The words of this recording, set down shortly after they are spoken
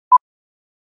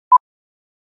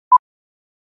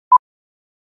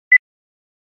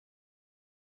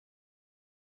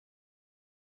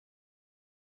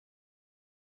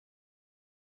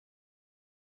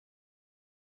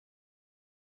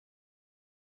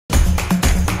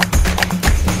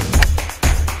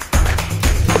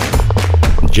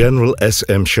General S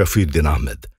M Shafiuddin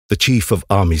Ahmed, the Chief of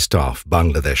Army Staff,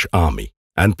 Bangladesh Army,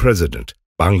 and President,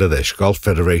 Bangladesh Golf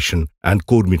Federation and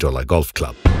Kurmitola Golf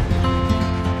Club.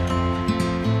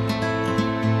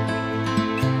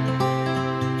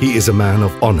 He is a man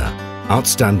of honor,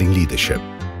 outstanding leadership,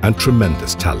 and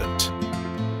tremendous talent.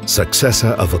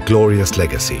 Successor of a glorious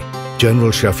legacy,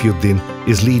 General Shafiuddin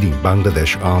is leading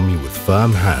Bangladesh Army with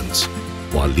firm hands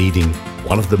while leading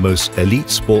one of the most elite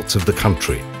sports of the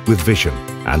country with vision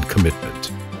and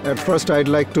commitment. At first, I'd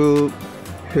like to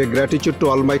pay gratitude to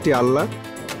Almighty Allah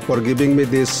for giving me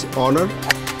this honor.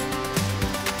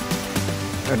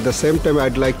 At the same time,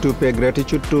 I'd like to pay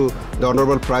gratitude to the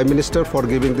Honorable Prime Minister for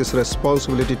giving this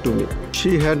responsibility to me.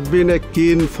 She had been a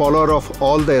keen follower of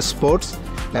all the sports,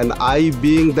 and I,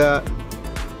 being the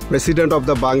President of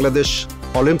the Bangladesh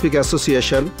Olympic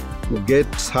Association,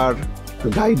 gets her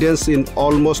guidance in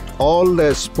almost all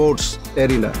the sports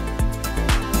arena.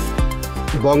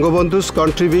 Bangabandhu's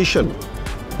contribution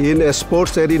in a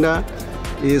sports arena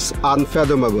is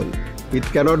unfathomable. It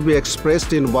cannot be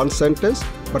expressed in one sentence,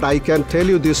 but I can tell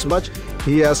you this much: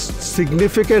 he has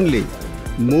significantly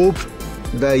moved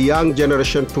the young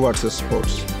generation towards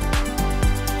sports.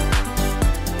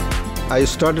 I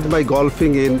started my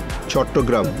golfing in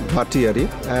Chattogram, Bhattiari,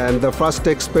 and the first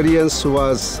experience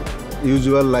was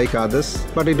usual like others,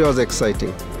 but it was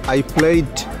exciting. I played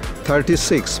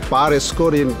 36 par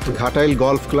score in Ghatail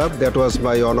Golf Club. That was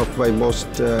one of my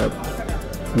most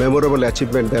memorable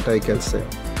achievement that I can say.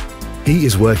 He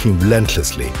is working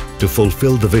relentlessly to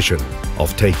fulfill the vision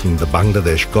of taking the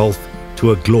Bangladesh golf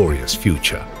to a glorious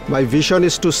future. My vision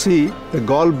is to see the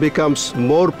golf becomes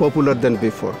more popular than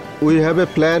before. We have a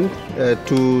plan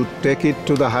to take it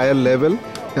to the higher level.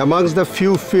 Amongst the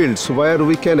few fields where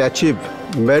we can achieve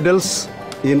medals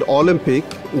in Olympic,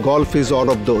 golf is one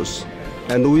of those.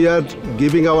 And we are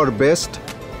giving our best,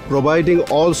 providing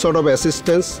all sort of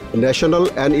assistance, national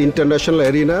and international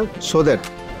arena, so that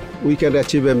we can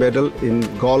achieve a medal in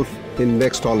golf in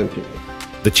next Olympic.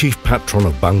 The chief patron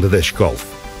of Bangladesh Golf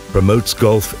promotes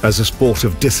golf as a sport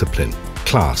of discipline,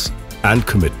 class, and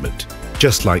commitment,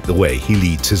 just like the way he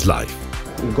leads his life.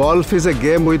 Golf is a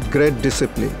game with great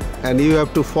discipline, and you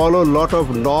have to follow a lot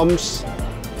of norms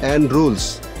and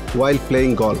rules while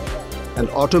playing golf. And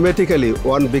automatically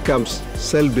one becomes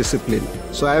self-disciplined.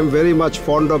 So I am very much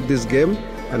fond of this game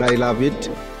and I love it.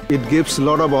 It gives a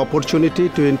lot of opportunity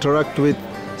to interact with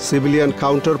civilian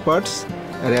counterparts.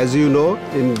 And as you know,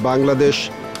 in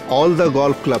Bangladesh, all the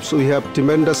golf clubs, we have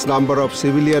tremendous number of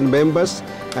civilian members,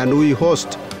 and we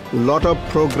host a lot of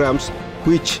programs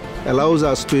which allows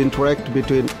us to interact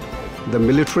between the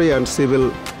military and civil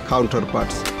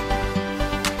counterparts.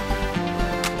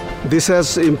 This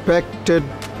has impacted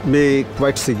me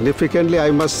quite significantly, I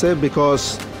must say,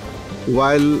 because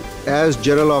while as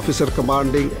General Officer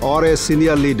Commanding or a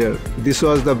senior leader, this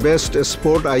was the best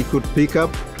sport I could pick up,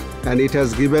 and it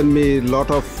has given me a lot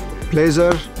of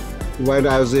pleasure when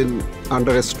I was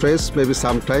under stress, maybe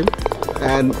sometime,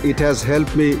 and it has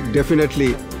helped me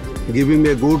definitely, giving me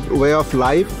a good way of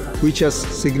life, which has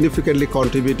significantly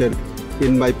contributed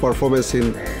in my performance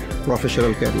in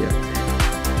professional career.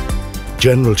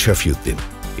 General Shafiuddin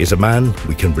is a man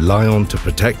we can rely on to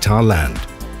protect our land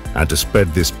and to spread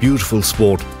this beautiful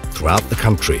sport throughout the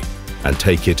country and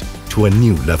take it to a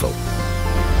new level.